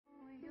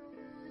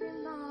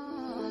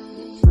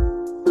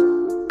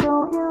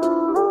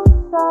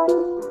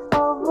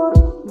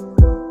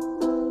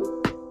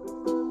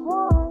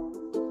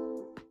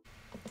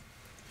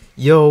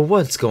Yo,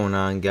 what's going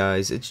on,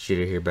 guys? It's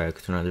Jita here, back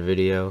with another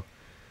video.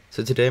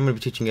 So today I'm going to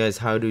be teaching you guys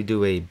how to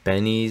do a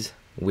Benny's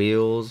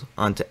wheels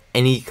onto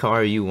any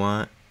car you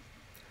want.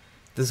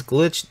 This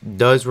glitch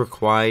does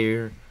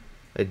require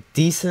a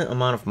decent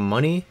amount of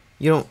money.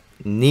 You don't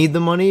need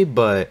the money,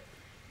 but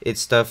it's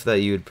stuff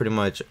that you would pretty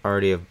much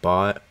already have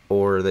bought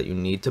or that you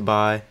need to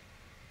buy.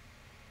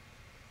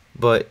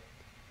 But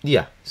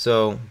yeah,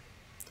 so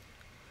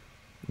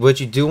what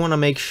you do want to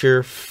make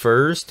sure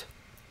first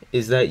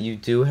is that you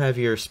do have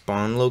your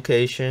spawn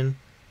location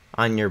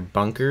on your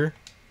bunker.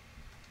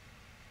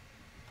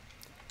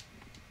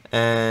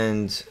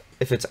 And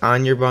if it's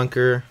on your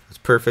bunker, it's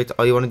perfect.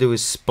 All you want to do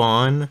is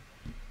spawn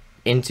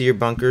into your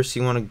bunker.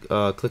 So you want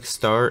to click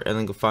start and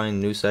then go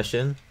find new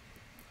session.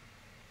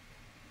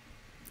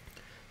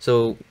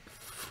 So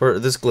for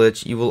this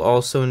glitch, you will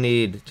also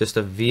need just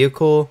a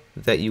vehicle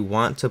that you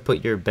want to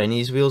put your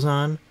Benny's wheels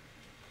on.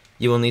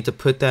 You will need to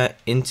put that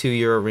into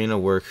your arena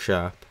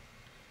workshop.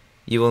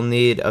 You will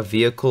need a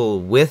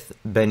vehicle with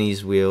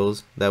Benny's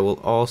wheels that will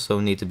also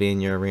need to be in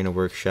your arena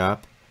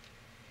workshop.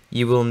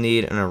 You will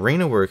need an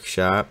arena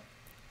workshop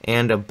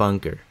and a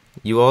bunker.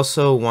 You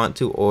also want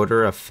to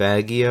order a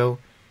Fagio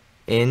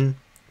into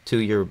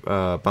your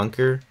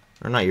bunker,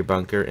 or not your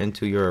bunker,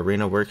 into your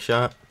arena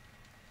workshop.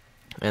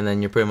 And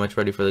then you're pretty much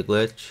ready for the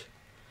glitch.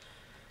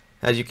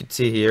 As you can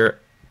see here,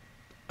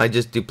 I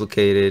just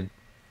duplicated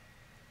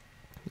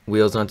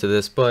wheels onto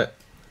this, but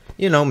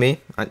you know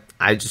me,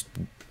 I just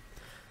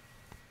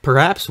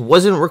perhaps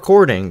wasn't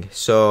recording,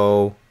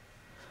 so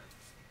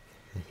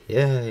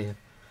yeah.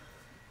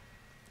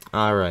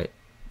 Alright,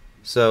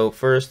 so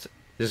first,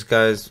 just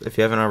guys, if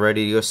you haven't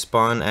already, go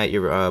spawn at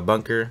your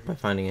bunker by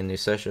finding a new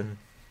session.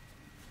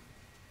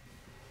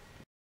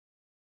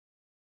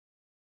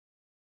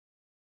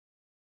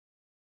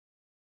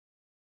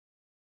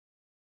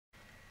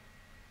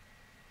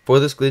 For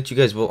this glitch, you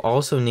guys will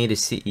also need a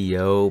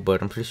CEO,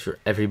 but I'm pretty sure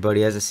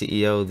everybody has a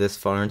CEO this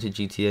far into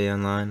GTA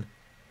Online.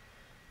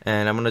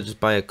 And I'm going to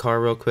just buy a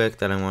car real quick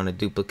that I want to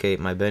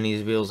duplicate my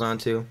Benny's wheels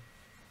onto.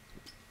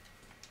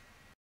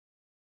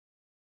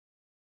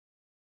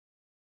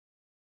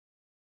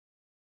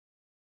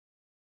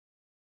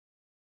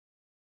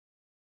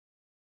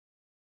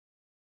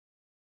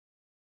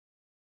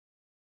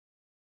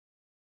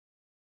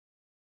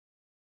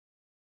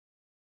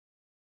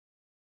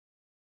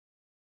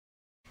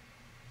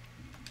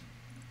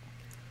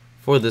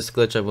 For this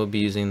glitch, I will be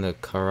using the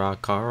Kara.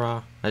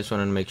 I just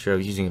wanted to make sure I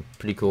was using a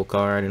pretty cool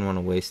car. I didn't want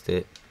to waste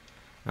it.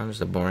 I'm just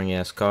a boring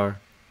ass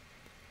car.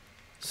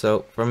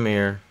 So from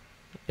here,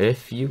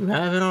 if you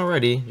haven't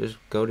already, just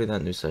go to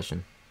that new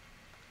session.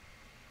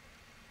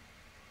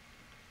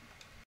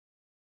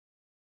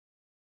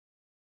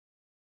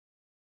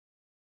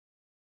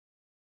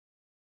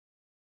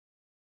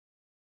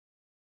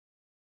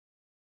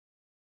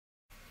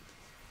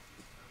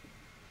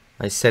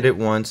 I said it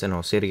once and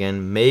I'll say it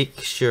again.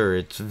 Make sure,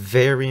 it's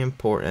very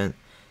important,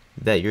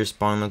 that your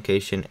spawn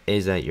location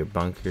is at your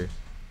bunker.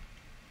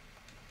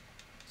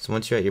 So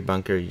once you're at your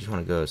bunker, you just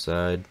want to go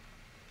outside.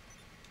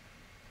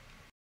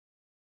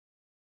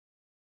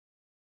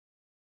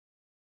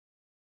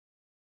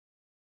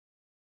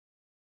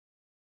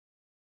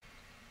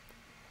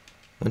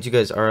 Once you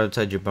guys are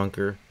outside your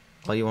bunker,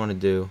 all you want to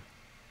do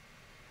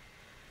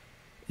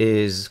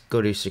is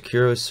go to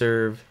Secure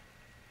Serve,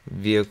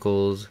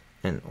 Vehicles,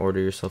 and order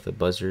yourself a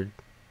buzzard.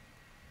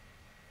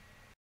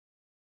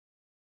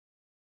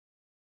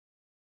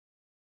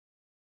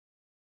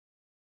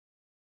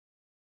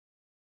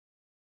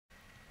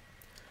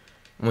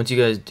 Once you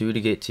guys do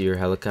to get to your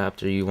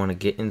helicopter, you want to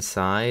get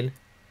inside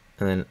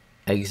and then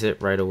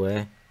exit right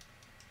away.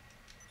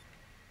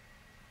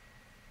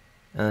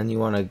 And then you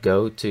want to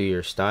go to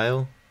your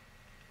style,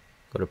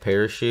 go to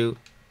parachute,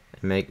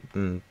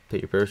 and put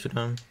your parachute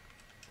on.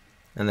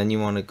 And then you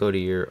want to go to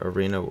your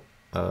arena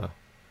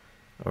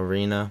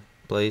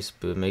place,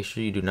 but make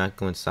sure you do not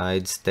go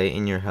inside. Stay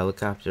in your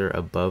helicopter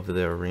above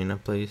the arena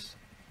place.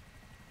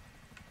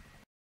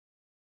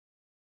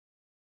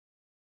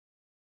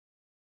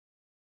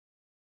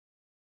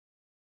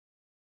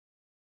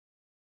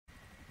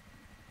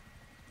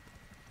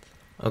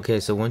 Okay,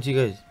 so once you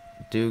guys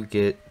do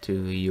get to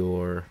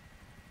your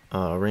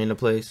arena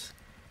place,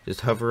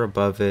 just hover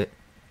above it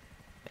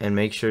and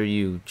make sure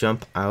you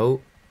jump out.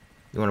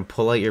 You want to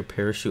pull out your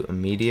parachute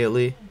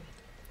immediately.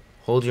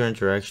 Hold your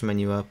interaction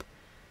menu up,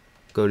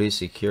 go to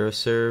Secure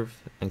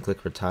Serve and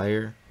click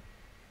Retire.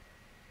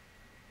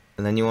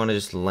 And then you want to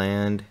just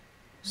land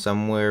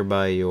somewhere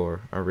by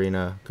your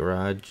arena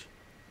garage.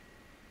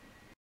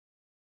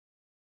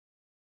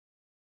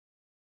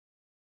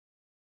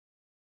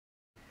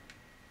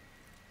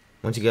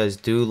 Once you guys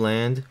do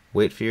land,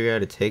 wait for your guy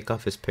to take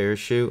off his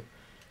parachute.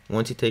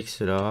 Once he takes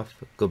it off,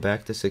 go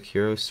back to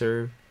Secure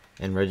Serve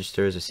and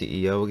register as a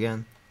CEO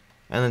again.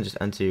 And then just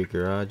enter your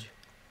garage.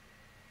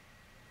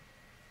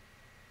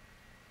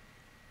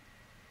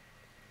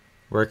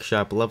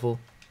 Workshop level.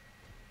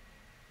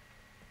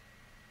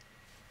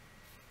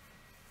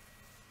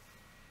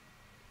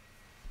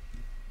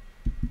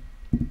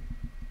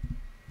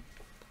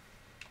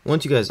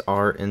 Once you guys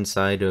are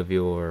inside of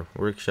your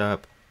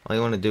workshop, all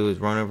you want to do is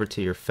run over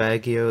to your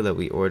Faggio that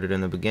we ordered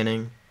in the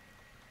beginning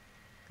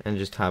and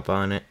just hop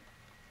on it.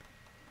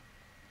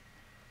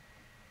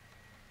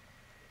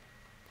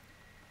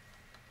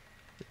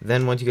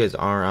 Then once you guys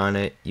are on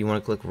it, you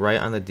want to click right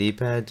on the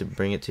D-pad to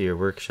bring it to your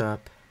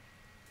workshop.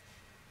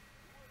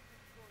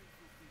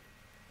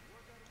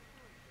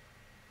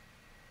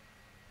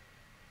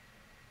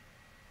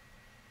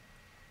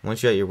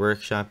 Once you're at your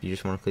workshop, you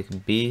just want to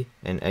click B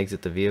and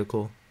exit the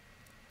vehicle.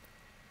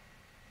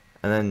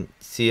 And then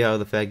see how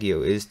the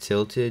Faggio is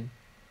tilted?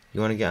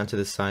 You want to get onto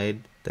the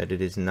side that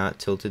it is not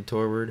tilted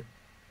toward.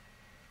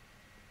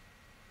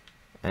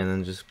 And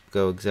then just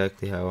go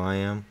exactly how I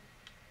am.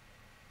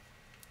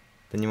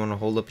 Then you want to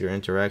hold up your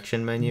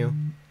interaction menu,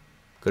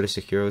 go to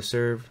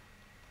SecuroServe,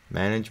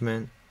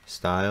 Management,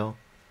 Style,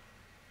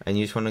 and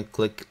you just want to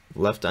click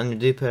left on your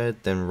D-pad,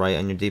 then right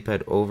on your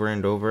D-pad over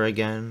and over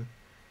again.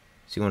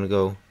 So you want to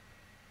go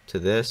to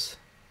this,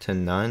 to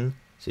none,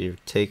 so you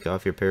take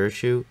off your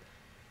parachute,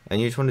 and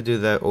you just want to do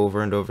that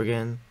over and over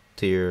again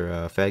till your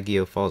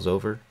Faggio falls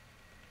over.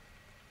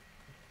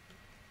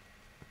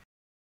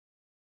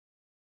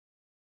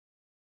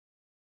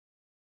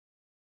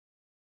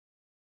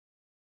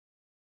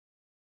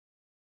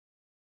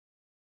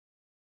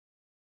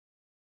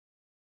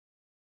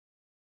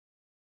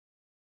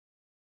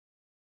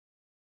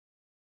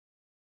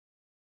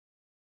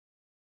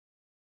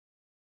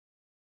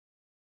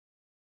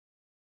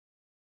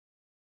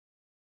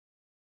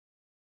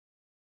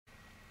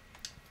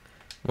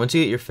 Once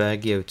you get your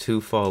Faggio to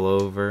fall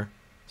over,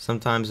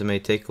 sometimes it may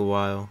take a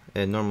while.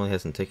 It normally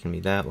hasn't taken me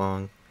that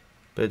long,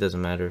 but it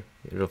doesn't matter.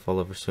 It'll fall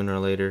over sooner or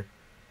later.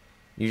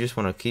 You just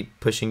want to keep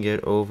pushing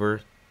it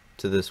over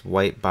to this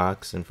white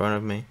box in front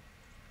of me.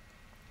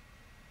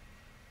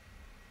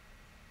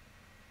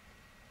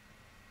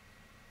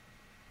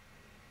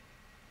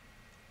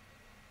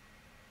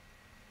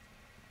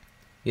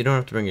 You don't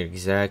have to bring it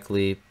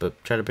exactly,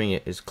 but try to bring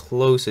it as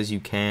close as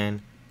you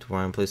can to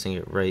where I'm placing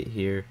it right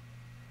here.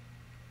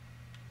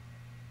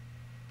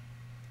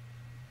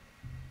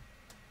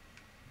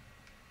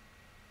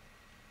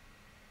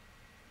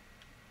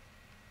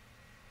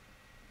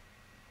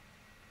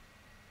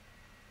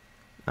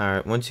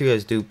 Alright, once you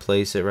guys do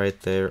place it right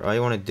there, all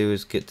you want to do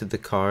is get to the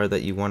car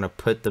that you want to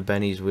put the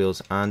Benny's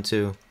wheels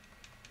onto.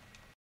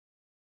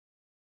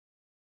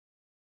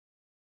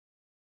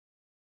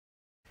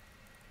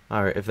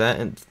 Alright, if that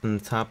in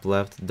the top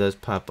left does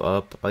pop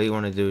up, all you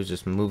want to do is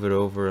just move it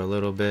over a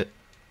little bit.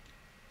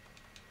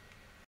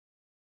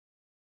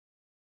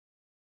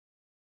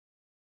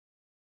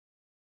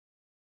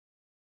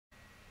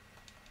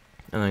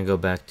 And then go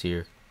back to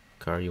your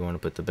car you want to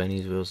put the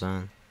Benny's wheels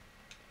on.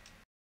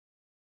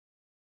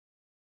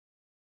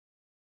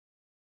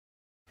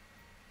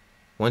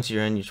 Once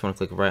you're in, you just want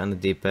to click right on the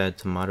D-pad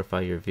to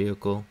modify your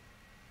vehicle.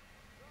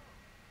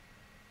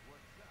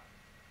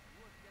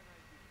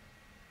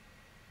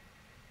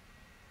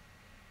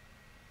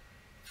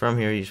 From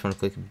here, you just want to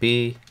click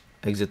B,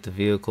 exit the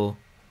vehicle.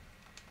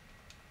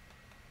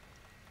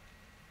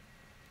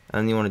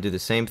 And you want to do the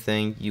same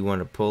thing. You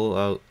want to pull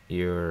out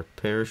your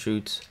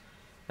parachutes,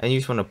 and you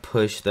just want to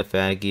push the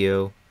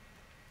Faggio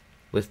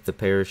with the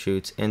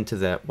parachutes into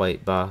that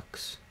white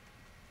box.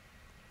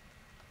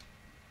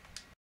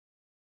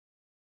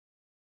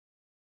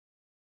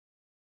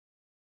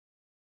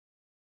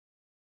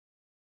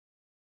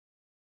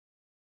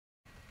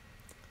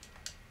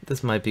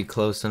 This might be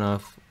close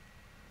enough.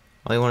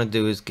 All you want to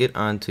do is get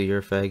onto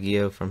your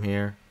Faggio from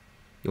here.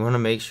 You want to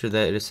make sure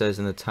that it says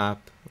in the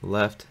top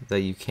left that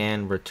you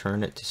can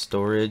return it to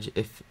storage.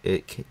 If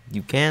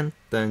you can,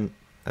 then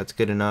that's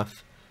good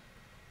enough.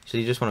 So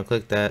you just want to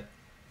click that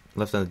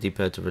left on the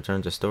D-pad to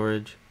return to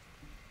storage.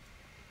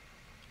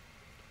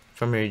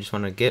 From here, you just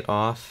want to get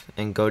off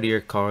and go to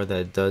your car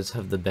that does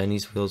have the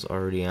Benny's wheels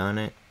already on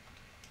it.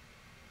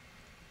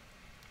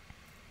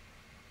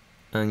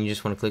 And you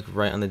just want to click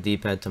right on the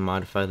D-pad to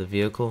modify the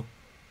vehicle.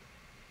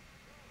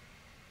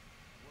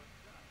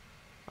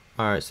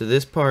 Alright, so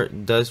this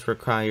part does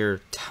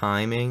require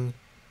timing.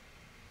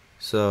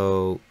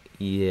 So,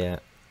 yeah.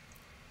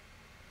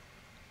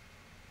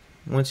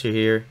 Once you're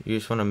here, you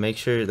just want to make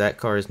sure that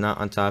car is not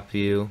on top of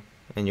you,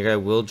 and your guy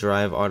will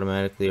drive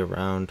automatically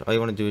around. All you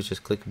want to do is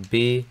just click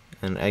B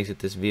and exit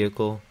this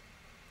vehicle.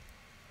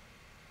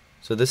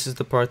 So this is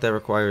the part that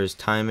requires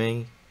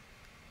timing.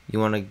 You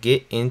want to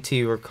get into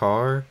your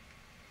car,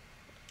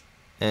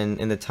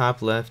 and in the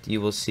top left you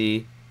will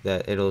see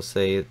that it'll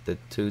say the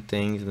two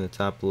things in the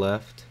top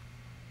left.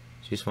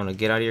 So you just want to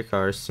get out of your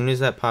car. As soon as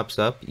that pops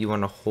up, you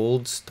want to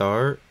hold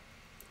start,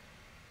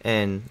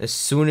 and as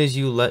soon as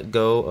you let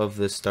go of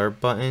the start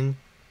button,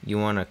 you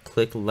want to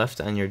click left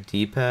on your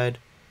D-pad,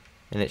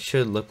 and it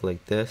should look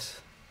like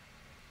this.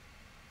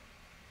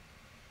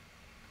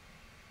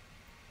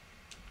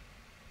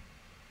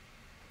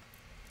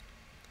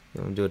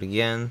 You want to do it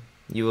again.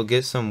 You will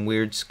get some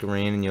weird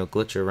screen and you'll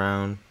glitch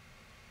around.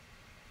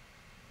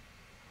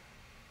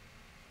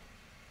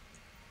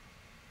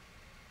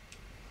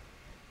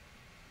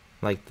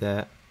 Like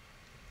that.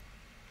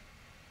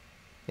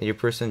 and your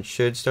person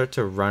should start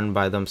to run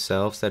by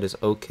themselves. That is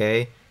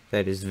okay.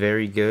 That is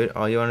very good.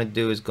 All you want to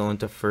do is go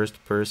into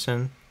first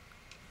person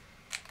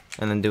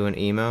and then do an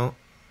emote.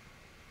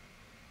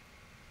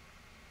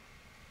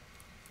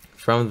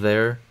 From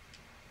there,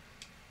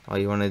 all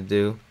you want to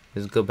do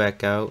is go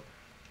back out.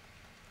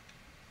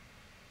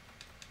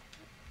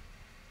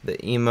 The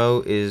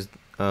emote is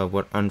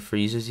what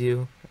unfreezes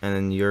you, and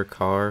then your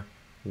car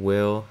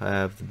will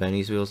have the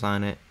Benny's wheels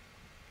on it.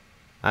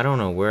 I don't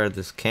know where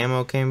this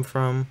camo came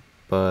from,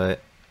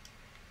 but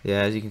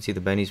yeah, as you can see,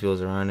 the Benny's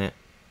wheels are on it.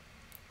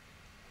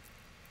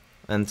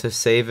 And to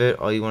save it,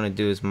 all you want to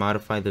do is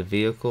modify the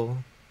vehicle.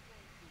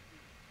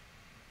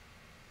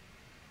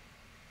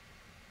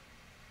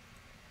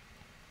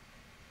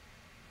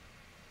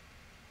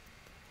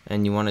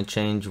 And you want to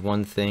change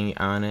one thing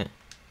on it.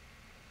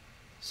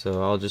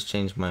 So I'll just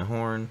change my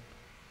horn.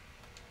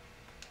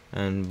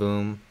 And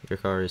boom, your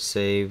car is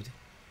saved.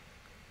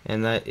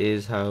 And that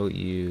is how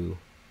you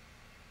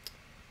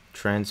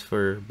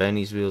transfer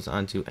Benny's wheels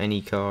onto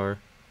any car.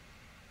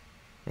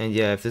 And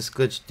yeah, if this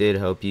glitch did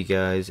help you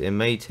guys, it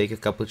may take a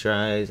couple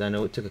tries. I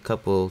know it took a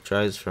couple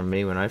tries for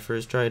me when I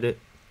first tried it.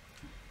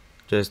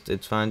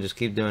 It's fine, just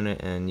keep doing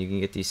it and you can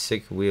get these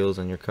sick wheels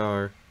on your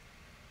car.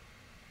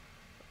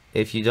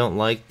 If you don't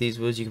like these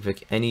wheels, you can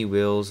pick any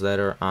wheels that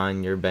are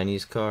on your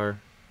Benny's car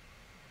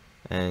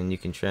and you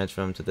can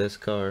transfer them to this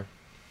car.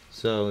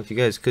 So if you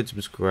guys could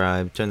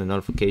subscribe, turn the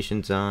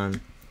notifications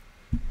on,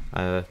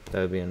 that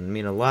would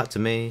mean a lot to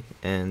me.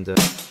 And